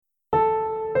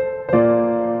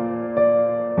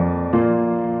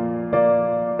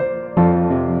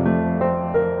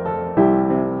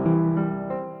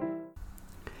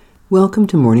Welcome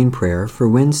to morning prayer for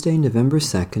Wednesday, November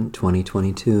 2nd,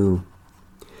 2022.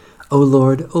 O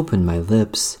Lord, open my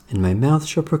lips, and my mouth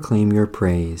shall proclaim your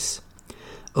praise.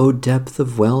 O depth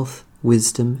of wealth,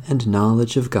 wisdom, and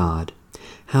knowledge of God,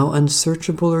 how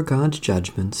unsearchable are God's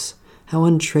judgments, how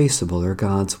untraceable are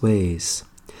God's ways.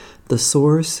 The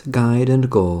source, guide, and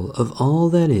goal of all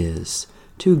that is,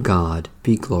 to God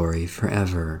be glory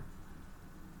forever.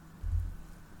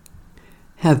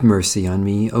 Have mercy on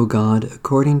me, O God,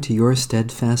 according to your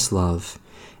steadfast love.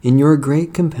 In your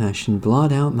great compassion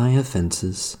blot out my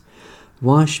offenses.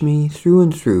 Wash me through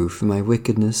and through from my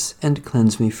wickedness, and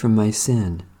cleanse me from my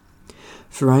sin.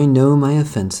 For I know my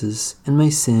offenses, and my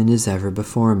sin is ever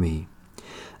before me.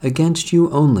 Against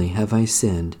you only have I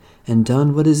sinned, and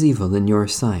done what is evil in your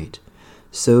sight.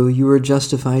 So you are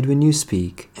justified when you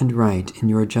speak, and right in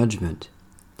your judgment.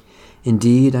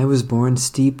 Indeed, I was born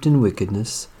steeped in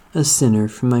wickedness, a sinner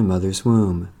from my mother's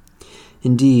womb.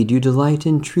 Indeed, you delight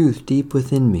in truth deep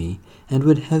within me, and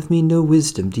would have me know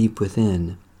wisdom deep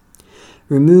within.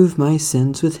 Remove my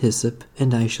sins with hyssop,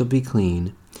 and I shall be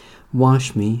clean.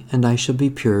 Wash me, and I shall be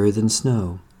purer than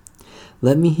snow.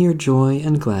 Let me hear joy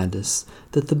and gladness,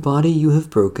 that the body you have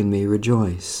broken may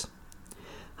rejoice.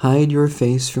 Hide your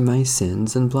face from my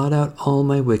sins, and blot out all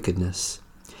my wickedness.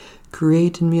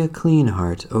 Create in me a clean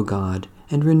heart, O God,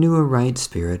 and renew a right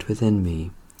spirit within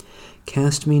me.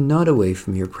 Cast me not away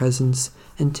from your presence,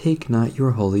 and take not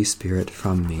your Holy Spirit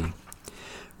from me.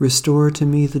 Restore to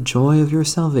me the joy of your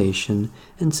salvation,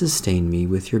 and sustain me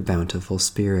with your bountiful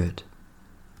Spirit.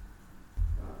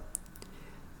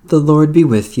 The Lord be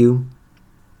with you.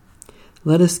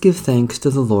 Let us give thanks to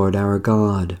the Lord our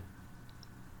God.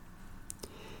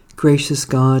 Gracious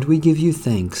God, we give you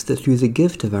thanks that through the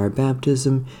gift of our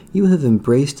baptism you have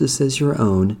embraced us as your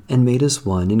own and made us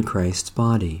one in Christ's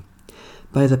body.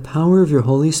 By the power of your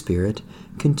Holy Spirit,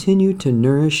 continue to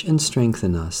nourish and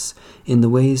strengthen us in the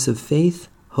ways of faith,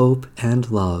 hope, and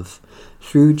love,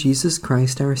 through Jesus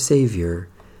Christ our Savior.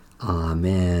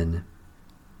 Amen.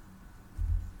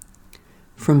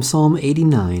 From Psalm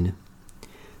 89.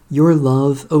 Your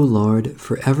love, O Lord,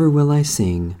 forever will I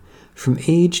sing. From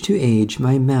age to age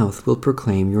my mouth will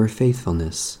proclaim your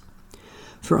faithfulness.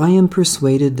 For I am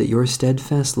persuaded that your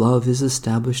steadfast love is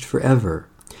established forever.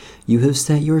 You have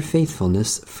set your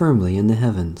faithfulness firmly in the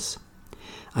heavens.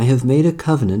 I have made a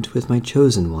covenant with my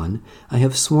chosen one. I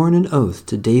have sworn an oath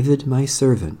to David my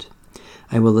servant.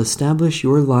 I will establish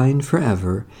your line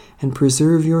forever and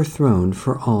preserve your throne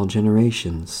for all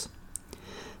generations.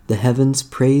 The heavens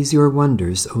praise your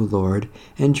wonders, O Lord,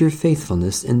 and your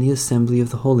faithfulness in the assembly of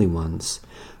the holy ones.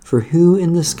 For who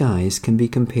in the skies can be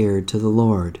compared to the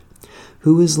Lord?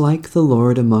 Who is like the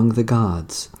Lord among the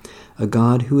gods? A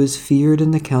God who is feared in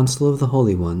the council of the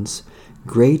holy ones,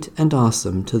 great and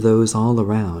awesome to those all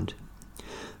around.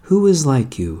 Who is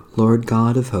like you, Lord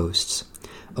God of hosts?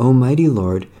 O mighty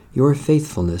Lord, your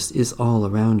faithfulness is all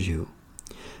around you.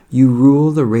 You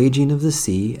rule the raging of the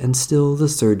sea and still the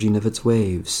surging of its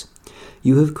waves.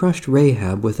 You have crushed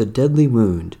Rahab with a deadly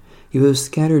wound. You have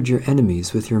scattered your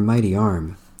enemies with your mighty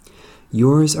arm.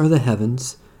 Yours are the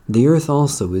heavens, the earth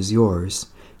also is yours.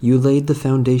 You laid the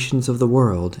foundations of the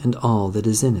world and all that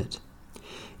is in it.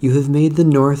 You have made the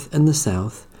north and the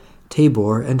south.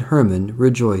 Tabor and Hermon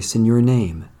rejoice in your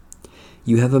name.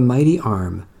 You have a mighty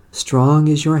arm. Strong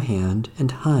is your hand,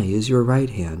 and high is your right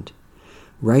hand.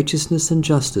 Righteousness and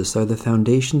justice are the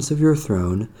foundations of your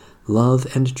throne.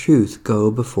 Love and truth go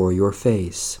before your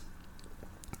face.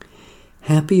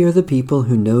 Happy are the people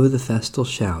who know the festal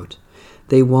shout.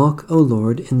 They walk, O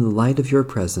Lord, in the light of your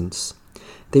presence.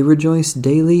 They rejoice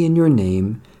daily in your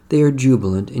name. They are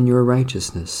jubilant in your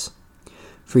righteousness.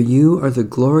 For you are the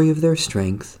glory of their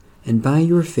strength, and by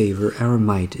your favor our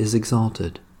might is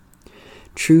exalted.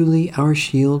 Truly our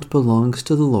shield belongs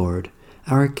to the Lord,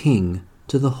 our King,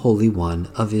 to the Holy One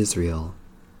of Israel.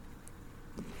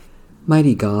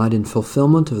 Mighty God, in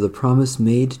fulfillment of the promise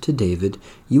made to David,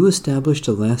 you established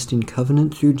a lasting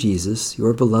covenant through Jesus,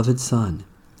 your beloved Son.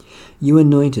 You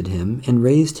anointed him and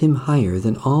raised him higher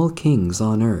than all kings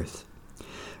on earth.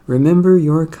 Remember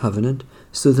your covenant,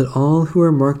 so that all who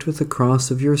are marked with the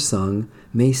cross of your Son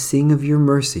may sing of your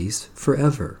mercies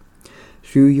forever.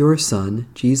 Through your Son,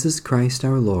 Jesus Christ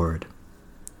our Lord.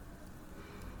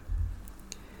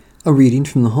 A reading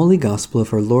from the Holy Gospel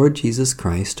of our Lord Jesus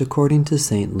Christ according to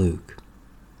St. Luke.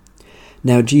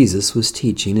 Now Jesus was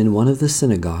teaching in one of the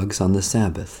synagogues on the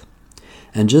Sabbath.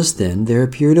 And just then there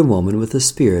appeared a woman with a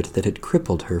spirit that had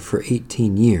crippled her for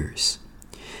 18 years.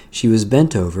 She was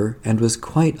bent over and was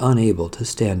quite unable to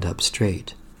stand up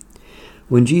straight.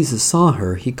 When Jesus saw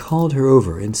her, he called her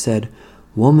over and said,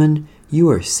 "Woman, you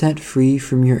are set free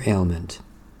from your ailment."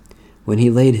 When he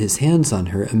laid his hands on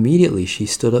her, immediately she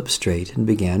stood up straight and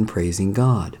began praising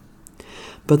God.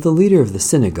 But the leader of the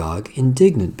synagogue,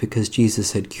 indignant because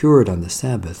Jesus had cured on the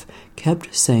Sabbath,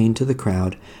 kept saying to the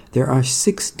crowd, "There are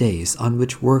 6 days on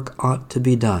which work ought to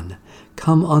be done.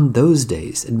 Come on those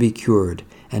days and be cured,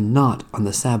 and not on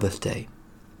the Sabbath day."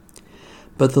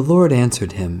 But the Lord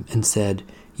answered him and said,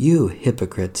 "You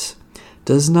hypocrites!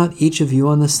 Does not each of you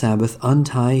on the Sabbath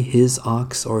untie his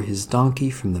ox or his donkey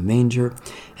from the manger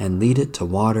and lead it to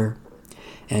water?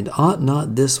 And ought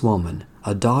not this woman,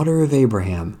 a daughter of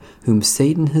Abraham, whom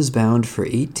Satan has bound for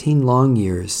 18 long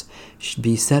years, should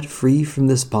be set free from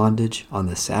this bondage on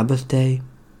the Sabbath day?"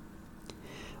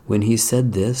 When he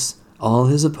said this, all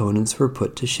his opponents were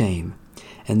put to shame,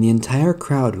 and the entire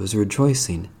crowd was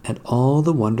rejoicing at all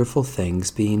the wonderful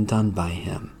things being done by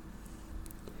him.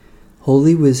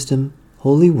 Holy Wisdom,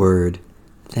 Holy Word,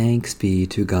 thanks be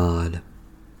to God.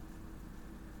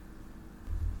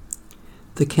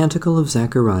 The Canticle of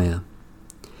Zechariah.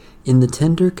 In the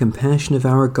tender compassion of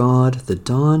our God, the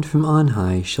dawn from on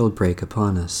high shall break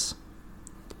upon us.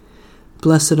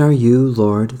 Blessed are you,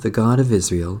 Lord, the God of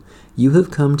Israel. You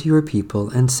have come to your people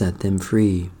and set them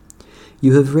free.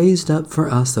 You have raised up for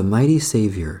us a mighty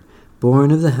Savior,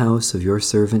 born of the house of your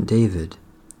servant David.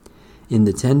 In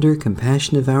the tender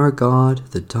compassion of our God,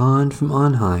 the dawn from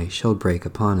on high shall break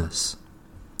upon us.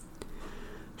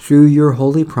 Through your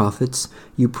holy prophets,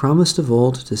 you promised of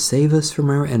old to save us from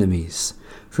our enemies,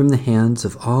 from the hands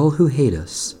of all who hate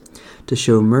us, to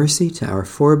show mercy to our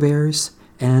forebears,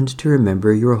 and to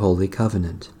remember your holy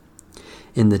covenant.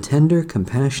 In the tender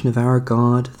compassion of our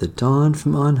God, the dawn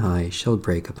from on high shall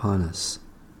break upon us.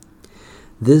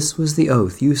 This was the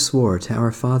oath you swore to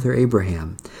our father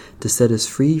Abraham, to set us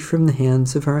free from the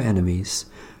hands of our enemies,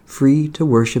 free to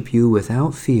worship you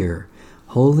without fear,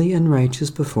 holy and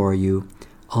righteous before you,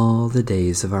 all the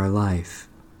days of our life.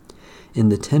 In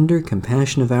the tender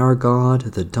compassion of our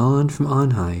God, the dawn from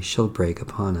on high shall break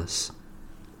upon us.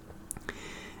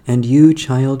 And you,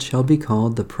 child, shall be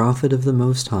called the prophet of the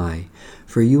Most High,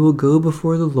 for you will go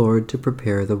before the Lord to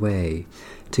prepare the way,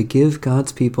 to give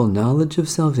God's people knowledge of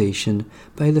salvation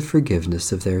by the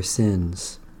forgiveness of their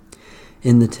sins.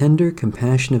 In the tender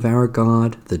compassion of our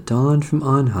God, the dawn from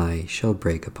on high shall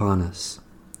break upon us.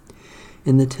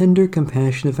 In the tender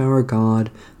compassion of our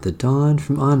God, the dawn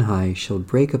from on high shall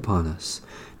break upon us,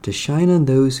 to shine on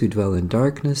those who dwell in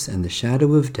darkness and the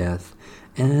shadow of death,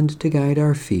 and to guide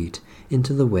our feet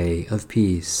into the way of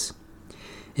peace.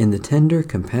 In the tender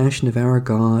compassion of our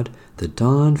God, the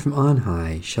dawn from on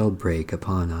high shall break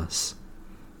upon us.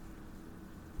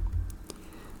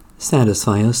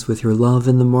 Satisfy us with your love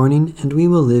in the morning, and we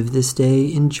will live this day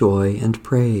in joy and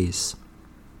praise.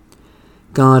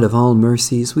 God of all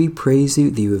mercies, we praise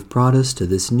you that you have brought us to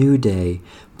this new day,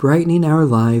 brightening our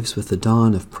lives with the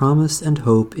dawn of promise and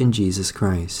hope in Jesus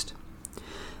Christ.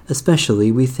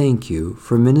 Especially we thank you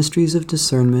for ministries of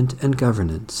discernment and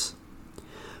governance,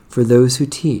 for those who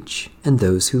teach and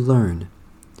those who learn,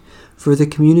 for the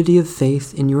community of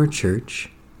faith in your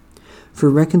church, for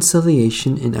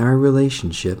reconciliation in our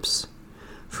relationships,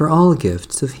 for all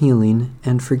gifts of healing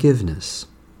and forgiveness.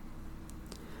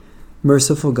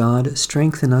 Merciful God,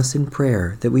 strengthen us in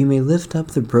prayer that we may lift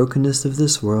up the brokenness of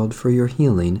this world for your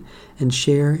healing and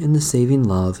share in the saving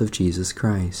love of Jesus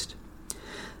Christ.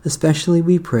 Especially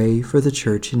we pray for the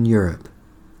Church in Europe,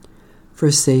 for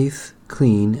safe,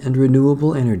 clean, and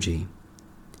renewable energy,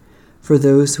 for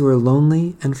those who are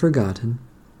lonely and forgotten,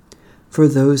 for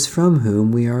those from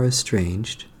whom we are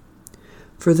estranged,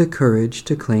 for the courage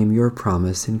to claim your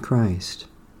promise in Christ.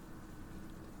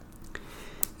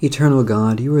 Eternal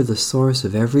God, you are the source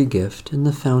of every gift and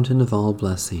the fountain of all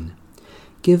blessing.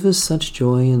 Give us such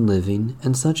joy in living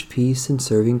and such peace in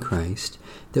serving Christ,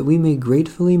 that we may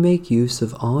gratefully make use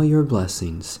of all your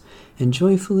blessings and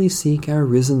joyfully seek our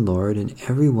risen Lord in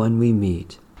every one we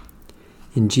meet.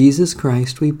 In Jesus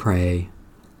Christ we pray.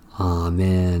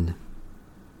 Amen.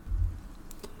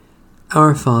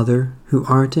 Our Father, who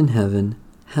art in heaven,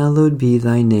 hallowed be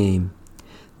thy name.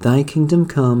 Thy kingdom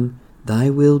come,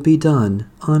 thy will be done,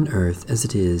 on earth as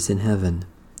it is in heaven.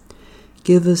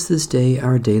 Give us this day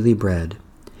our daily bread,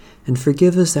 and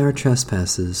forgive us our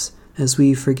trespasses, as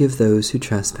we forgive those who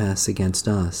trespass against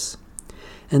us.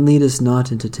 And lead us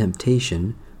not into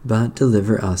temptation, but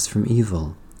deliver us from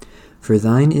evil. For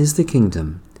thine is the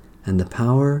kingdom, and the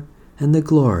power, and the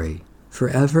glory,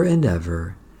 forever and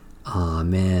ever.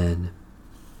 Amen.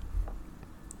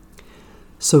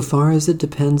 So far as it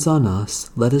depends on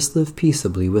us, let us live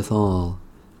peaceably with all.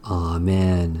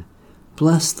 Amen.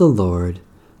 Bless the Lord.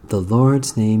 The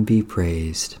Lord's name be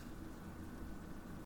praised.